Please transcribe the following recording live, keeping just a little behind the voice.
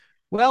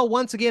Well,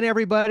 once again,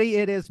 everybody,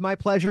 it is my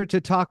pleasure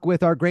to talk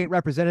with our great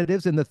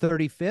representatives in the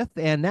 35th.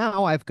 And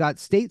now I've got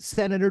State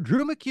Senator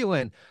Drew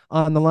MacEwen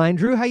on the line.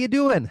 Drew, how you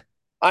doing?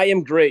 I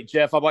am great,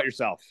 Jeff. How about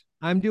yourself?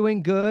 I'm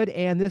doing good,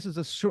 and this is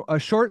a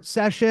short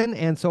session,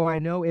 and so I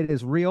know it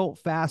is real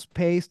fast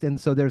paced, and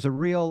so there's a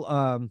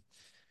real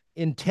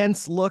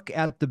intense look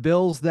at the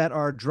bills that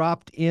are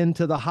dropped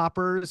into the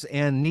hoppers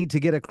and need to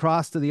get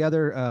across to the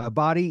other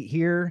body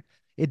here.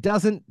 It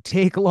doesn't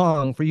take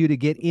long for you to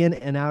get in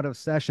and out of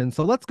session.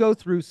 So let's go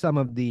through some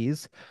of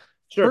these.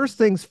 Sure. First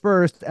things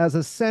first, as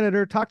a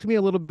senator, talk to me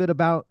a little bit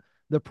about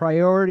the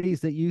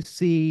priorities that you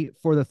see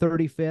for the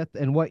 35th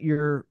and what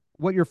you're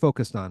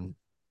focused on.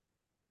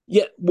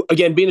 Yeah.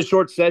 Again, being a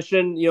short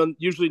session,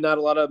 usually not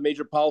a lot of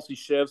major policy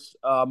shifts.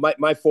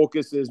 My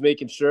focus is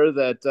making sure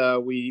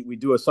that we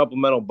do a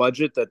supplemental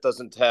budget that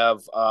doesn't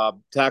have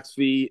tax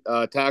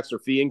or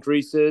fee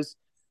increases,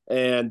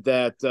 and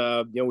that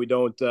we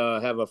don't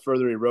have a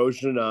further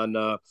erosion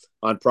on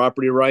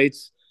property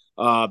rights.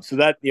 So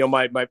that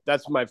my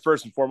that's my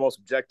first and foremost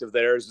objective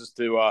there is just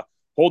to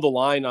hold the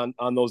line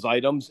on those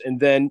items. And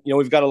then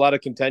we've got a lot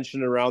of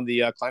contention around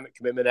the Climate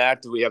Commitment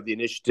Act. We have the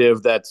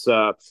initiative that's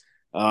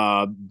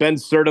has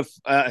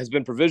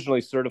been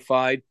provisionally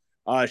certified.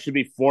 Should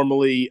be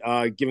formally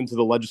given to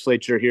the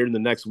legislature here in the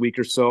next week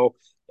or so.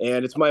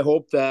 And it's my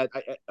hope that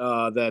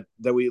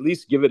that we at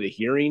least give it a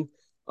hearing.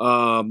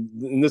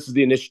 And this is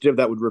the initiative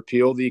that would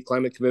repeal the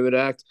Climate Commitment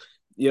Act.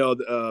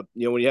 When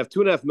you have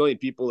 2.5 million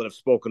people that have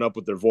spoken up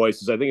with their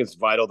voices, I think it's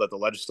vital that the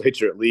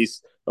legislature at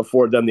least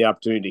afford them the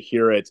opportunity to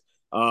hear it.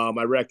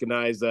 I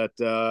recognize that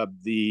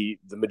the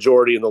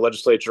majority in the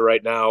legislature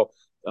right now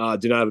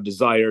do not have a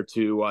desire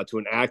to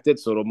enact it,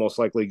 so it'll most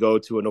likely go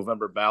to a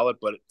November ballot.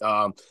 But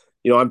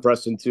I'm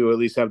pressing to at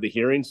least have the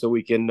hearing so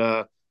we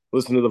can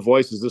listen to the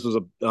voices. This was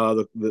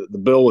the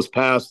bill was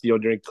passed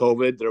during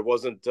COVID. There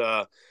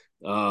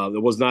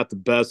was not the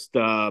best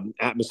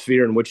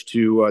atmosphere in which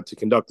to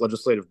conduct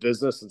legislative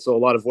business, and so a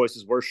lot of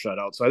voices were shut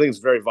out. So I think it's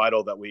very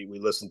vital that we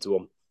listen to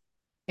them.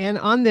 And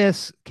on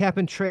this cap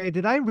and trade,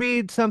 did I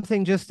read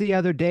something just the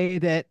other day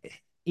that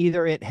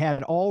either it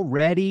had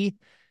already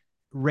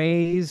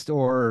raised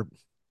or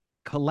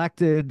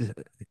collected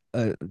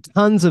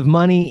tons of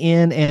money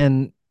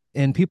in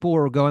and people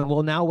were going,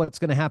 well, now what's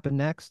going to happen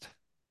next?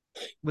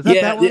 Was that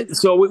Yeah, one?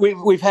 so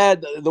we've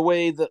had the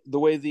way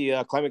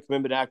the Climate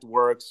Commitment Act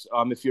works.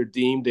 If you're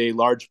deemed a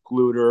large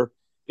polluter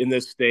in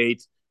this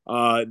state,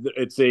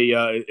 it's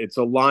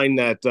a line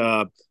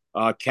that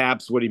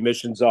caps what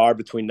emissions are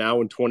between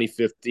now and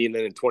 2050, and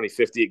then in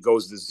 2050 it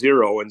goes to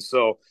zero. And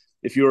so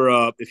if you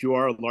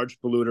are a large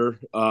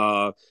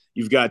polluter,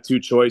 you've got two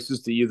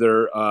choices to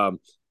either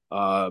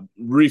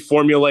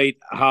reformulate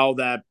how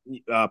that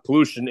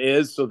pollution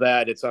is so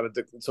that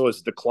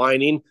it's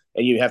declining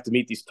and you have to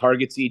meet these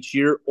targets each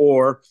year,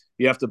 or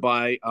you have to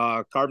buy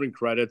carbon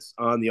credits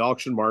on the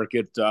auction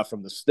market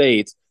from the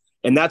states,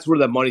 and that's where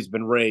that money's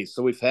been raised.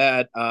 So we've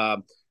had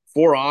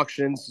four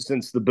auctions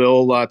since the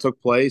bill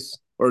took place,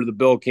 or the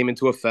bill came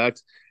into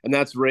effect, and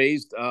that's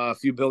raised a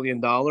few $1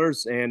 billion,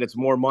 and it's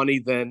more money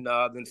than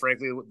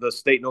frankly the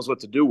state knows what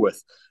to do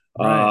with.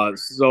 Right.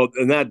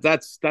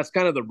 That's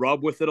kind of the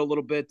rub with it a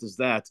little bit, is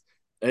that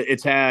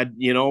it's had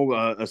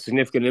a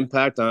significant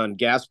impact on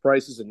gas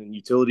prices and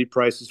utility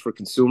prices for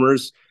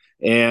consumers,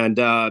 and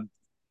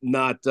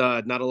not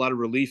a lot of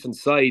relief in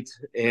sight.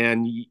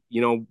 And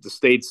the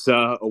state's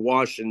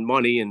awash in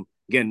money, and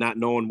again not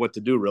knowing what to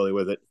do really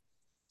with it.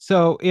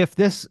 So if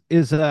this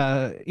is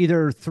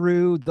either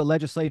through the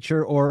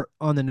legislature or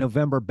on the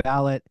November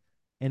ballot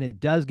and it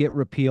does get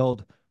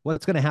repealed,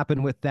 what's going to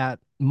happen with that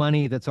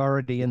money that's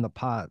already in the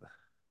pot?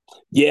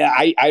 Yeah,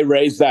 I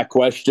raised that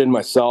question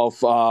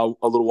myself a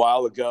little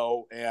while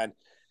ago, and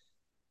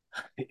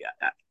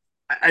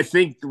I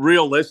think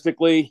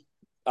realistically,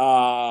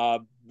 the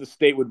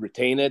state would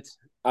retain it.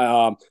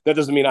 That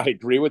doesn't mean I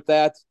agree with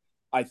that.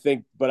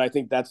 But I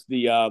think that's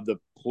the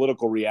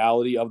political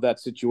reality of that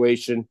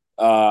situation.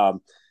 But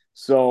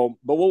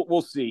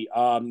we'll see.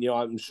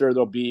 I'm sure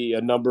there'll be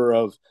a number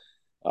of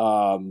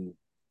um,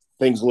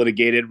 things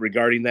litigated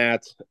regarding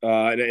that,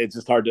 and it's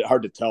just hard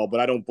to tell.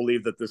 But I don't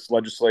believe that this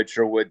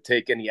legislature would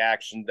take any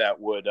action that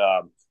would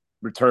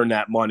return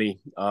that money,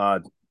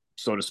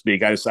 so to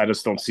speak. I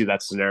just don't see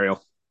that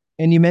scenario.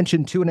 And you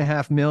mentioned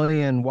 2.5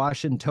 million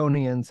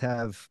Washingtonians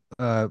have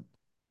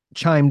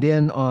chimed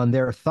in on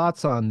their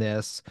thoughts on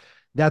this.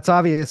 That's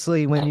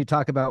obviously when you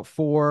talk about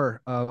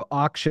four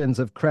auctions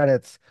of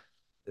credits.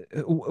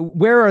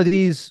 Where are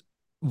these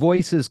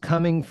voices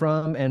coming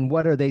from, and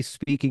what are they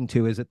speaking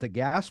to? Is it the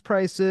gas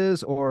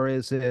prices, or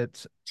is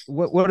it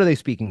what are they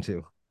speaking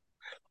to?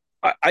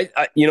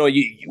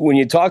 When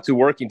you talk to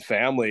working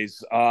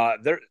families,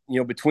 they're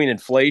between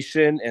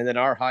inflation and then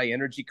our high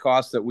energy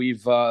costs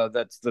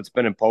that that's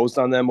been imposed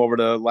on them over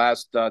the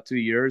last 2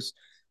 years,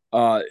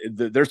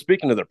 they're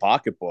speaking to their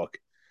pocketbook.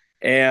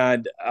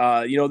 And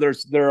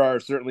there are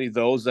certainly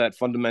those that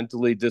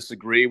fundamentally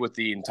disagree with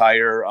the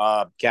entire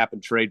cap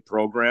and trade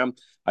program.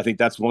 I think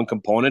that's one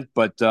component,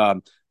 but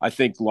I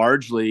think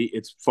largely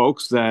it's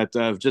folks that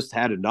have just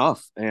had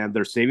enough, and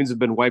their savings have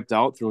been wiped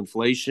out through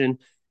inflation,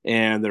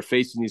 and they're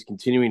facing these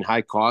continuing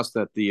high costs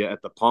at the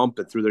pump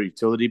and through their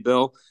utility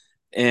bill.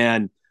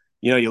 And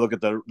you look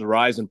at the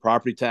rise in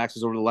property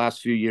taxes over the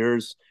last few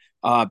years.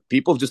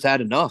 People have just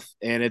had enough,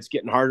 and it's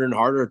getting harder and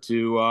harder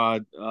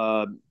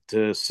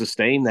to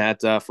sustain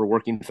that for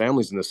working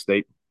families in this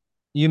state.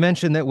 You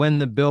mentioned that when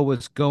the bill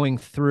was going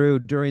through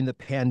during the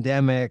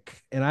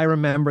pandemic, and I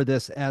remember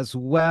this as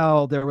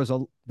well, there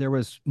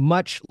was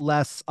much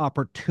less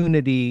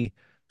opportunity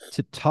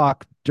to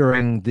talk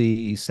during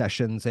the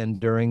sessions and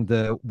during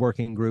the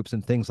working groups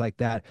and things like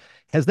that.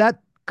 Has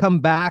that come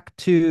back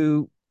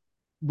to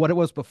what it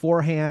was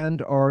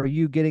beforehand, or are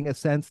you getting a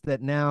sense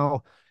that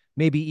now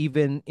maybe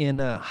even in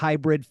a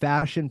hybrid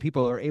fashion,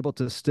 people are able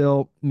to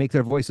still make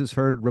their voices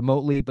heard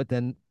remotely, but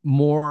then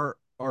more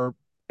are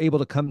able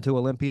to come to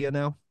Olympia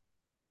now?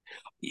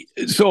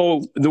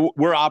 So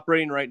we're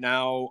operating right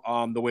now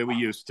the way we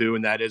used to,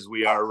 and that is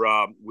we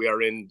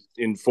are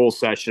in full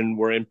session.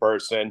 We're in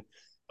person.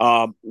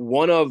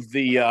 One of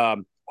the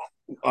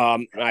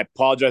I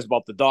apologize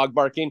about the dog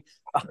barking.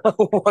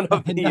 one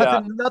of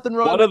the nothing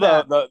wrong with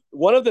that.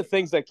 One of the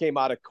things that came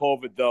out of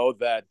COVID, though,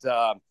 that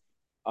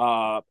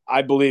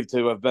I believe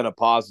to have been a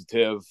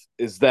positive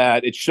is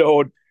that it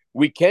showed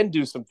we can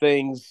do some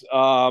things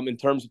in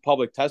terms of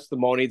public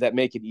testimony that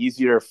make it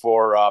easier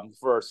for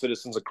our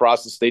citizens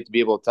across the state to be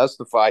able to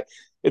testify.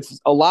 It's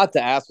a lot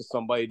to ask of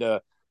somebody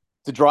to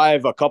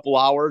drive a couple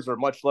hours, or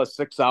much less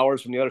 6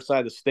 hours, from the other side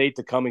of the state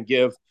to come and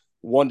give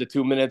 1 to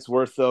 2 minutes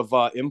worth of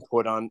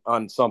input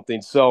on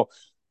something. So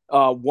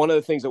one of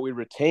the things that we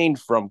retained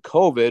from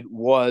COVID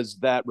was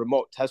that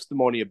remote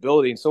testimony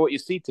ability. And so what you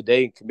see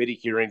today in committee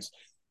hearings,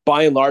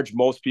 by and large,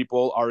 most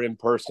people are in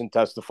person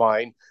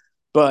testifying,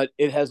 but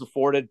it has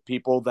afforded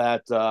people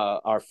that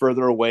are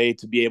further away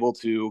to be able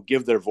to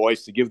give their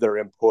voice, to give their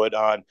input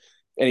on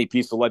any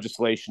piece of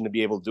legislation, to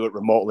be able to do it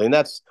remotely. And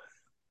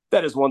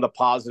that is one of the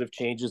positive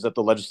changes that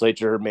the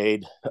legislature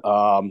made.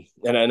 And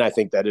I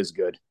think that is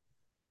good.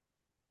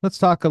 Let's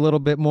talk a little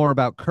bit more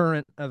about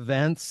current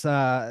events.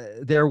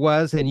 There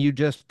was, and you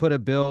just put a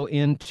bill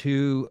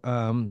into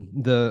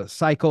the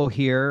cycle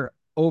here.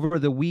 Over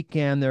the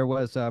weekend, there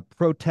was a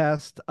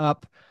protest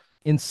up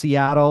in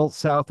Seattle,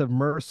 south of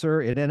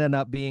Mercer. It ended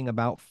up being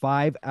about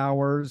 5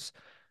 hours,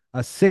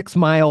 a 6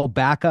 mile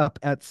backup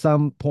at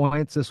some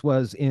points. This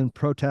was in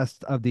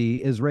protest of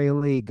the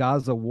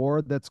Israeli-Gaza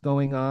war that's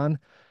going on.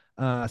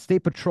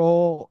 State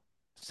Patrol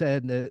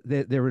said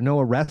that there were no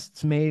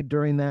arrests made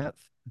during that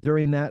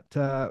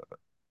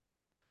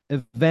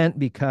event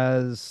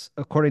because,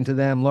 according to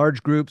them,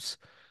 large groups,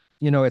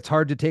 it's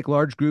hard to take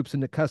large groups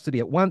into custody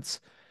at once,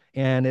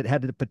 and it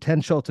had the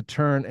potential to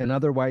turn an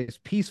otherwise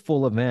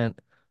peaceful event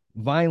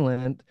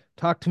violent.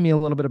 Talk to me a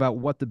little bit about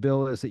what the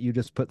bill is that you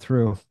just put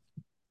through.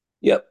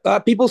 Yep.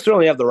 People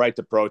certainly have the right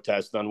to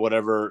protest on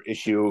whatever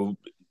issue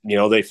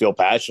they feel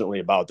passionately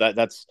about.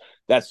 That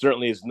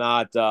certainly is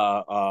not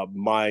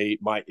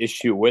my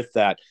issue with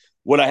that.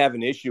 What I have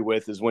an issue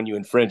with is when you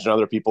infringe on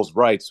other people's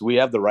rights. We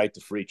have the right to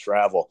free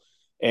travel,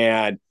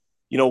 and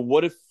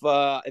what if?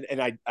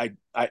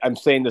 I'm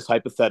saying this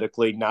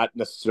hypothetically, not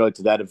necessarily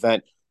to that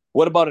event.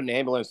 What about an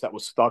ambulance that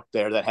was stuck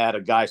there that had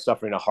a guy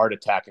suffering a heart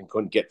attack and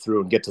couldn't get through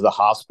and get to the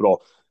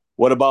hospital?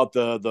 What about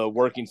the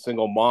working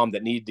single mom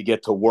that needed to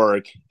get to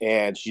work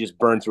and she just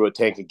burned through a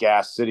tank of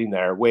gas sitting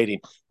there waiting?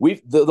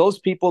 Those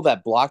people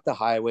that blocked the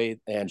highway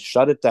and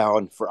shut it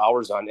down for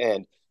hours on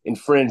end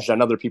infringed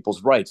on other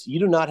people's rights. You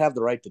do not have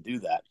the right to do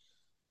that.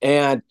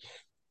 And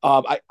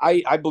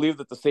I believe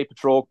that the state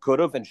patrol could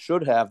have and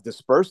should have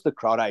dispersed the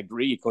crowd. I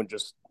agree. You couldn't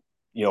just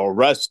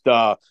arrest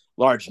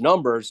large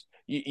numbers.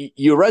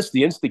 You arrest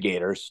the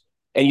instigators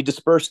and you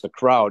disperse the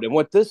crowd. And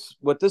what this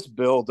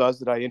bill does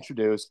that I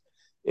introduced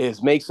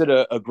is makes it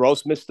a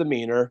gross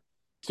misdemeanor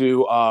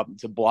to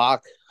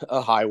block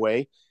a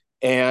highway,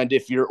 and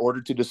if you're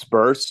ordered to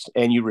disperse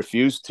and you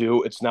refuse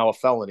to, it's now a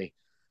felony.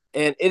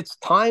 And it's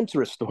time to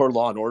restore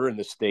law and order in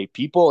the state.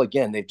 People,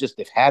 again, they've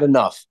had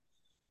enough.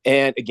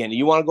 And again,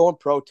 you want to go and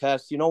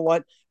protest? You know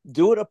what?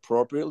 Do it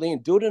appropriately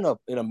and do it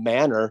in a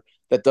manner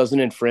that doesn't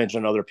infringe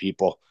on other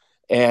people.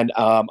 And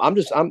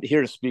I'm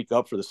here to speak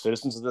up for the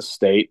citizens of the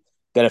state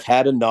that have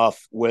had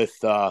enough with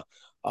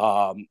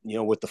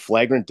with the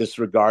flagrant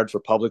disregard for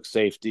public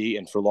safety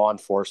and for law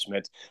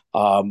enforcement.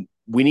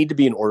 We need to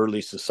be an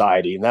orderly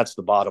society, and that's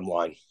the bottom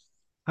line.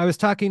 I was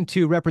talking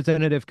to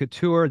Representative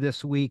Couture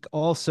this week,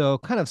 also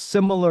kind of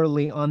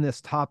similarly on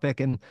this topic.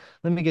 And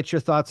let me get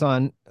your thoughts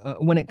on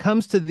when it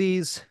comes to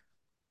these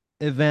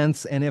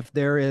events, and if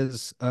there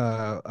is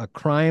a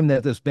crime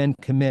that has been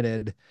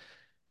committed.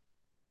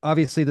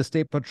 Obviously, the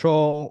State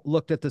Patrol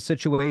looked at the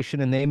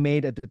situation and they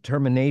made a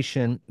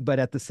determination, but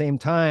at the same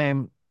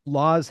time,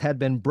 laws had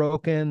been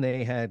broken.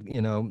 They had,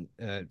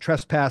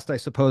 trespassed, I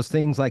suppose,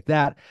 things like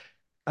that.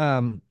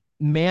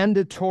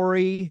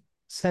 Mandatory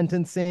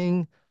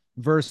sentencing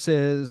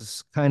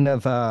versus kind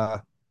of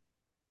a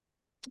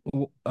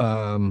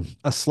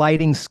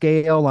sliding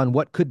scale on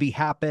what could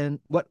happen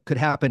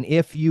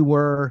if you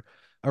were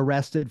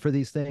arrested for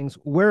these things?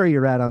 Where are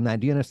you at on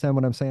that? Do you understand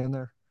what I'm saying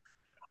there?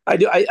 I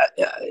do.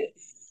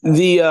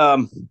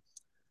 The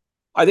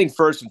I think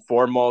first and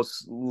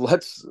foremost,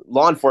 let's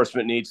law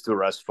enforcement needs to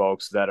arrest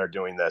folks that are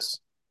doing this.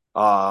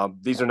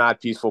 These are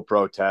not peaceful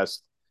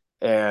protests,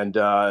 and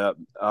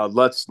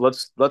let's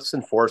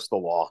enforce the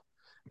law.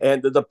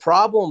 And the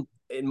problem,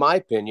 in my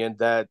opinion,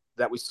 that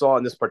we saw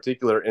in this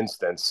particular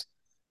instance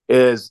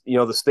is,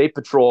 the state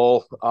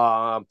patrol,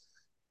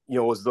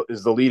 is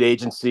the lead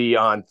agency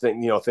on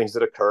things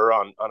that occur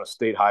on a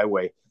state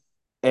highway,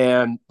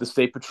 and the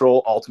state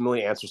patrol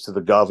ultimately answers to the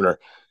governor.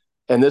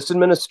 And this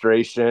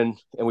administration,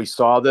 and we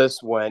saw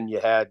this when you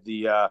had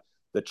the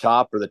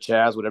CHOP or the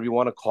Chaz, whatever you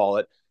want to call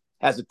it,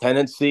 has a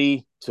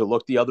tendency to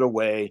look the other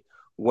way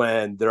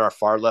when there are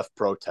far left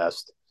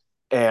protests.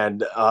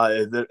 And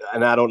I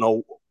don't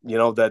know,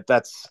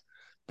 that's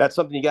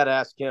something you got to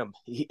ask him.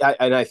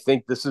 And I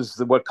think this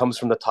is what comes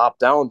from the top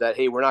down, that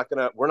hey, we're not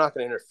gonna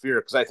interfere,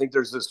 because I think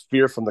there's this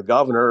fear from the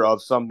governor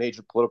of some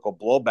major political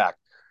blowback.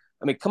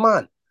 I mean, come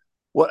on.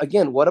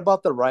 What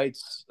about the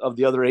rights of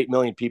the other 8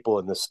 million people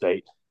in this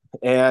state?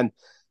 And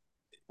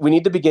we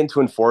need to begin to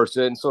enforce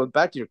it. And so,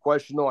 back to your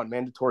question, though, on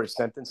mandatory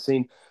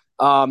sentencing,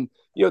 to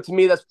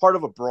me, that's part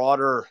of a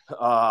broader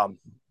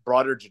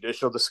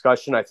judicial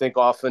discussion. I think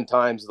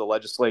oftentimes the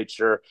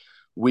legislature,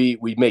 we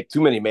make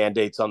too many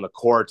mandates on the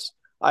courts.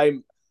 I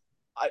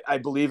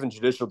believe in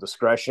judicial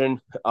discretion,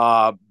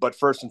 but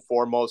first and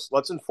foremost,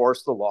 let's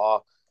enforce the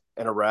law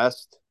and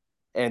arrest,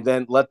 and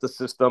then let the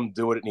system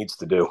do what it needs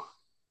to do.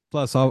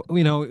 Plus,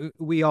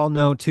 we all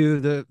know too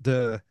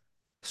the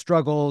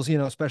struggles,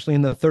 especially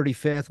in the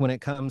 35th when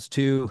it comes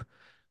to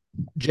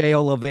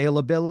jail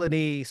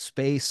availability,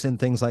 space, and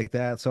things like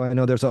that. So I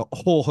know there's a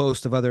whole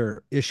host of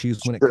other issues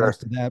when it Sure. comes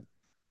to that.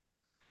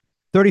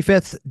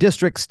 35th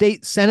District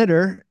State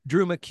Senator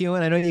Drew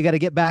MacEwen. I know you got to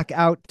get back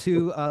out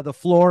to the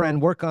floor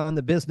and work on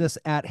the business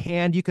at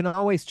hand. You can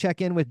always check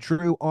in with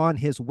Drew on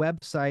his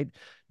website,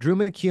 Drew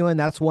MacEwen,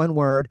 that's one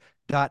word,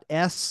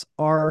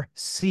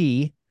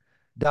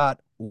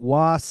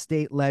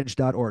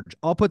 .src.wastateleg.org.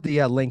 I'll put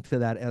the link to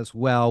that as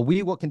well.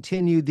 We will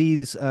continue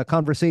these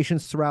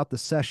conversations throughout the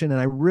session,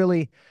 and I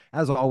really,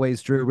 as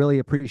always, Drew, really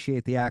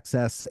appreciate the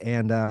access,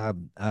 and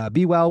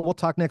be well. We'll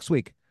talk next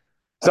week.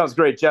 Sounds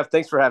great, Jeff.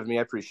 Thanks for having me.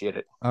 I appreciate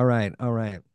it. All right. All right.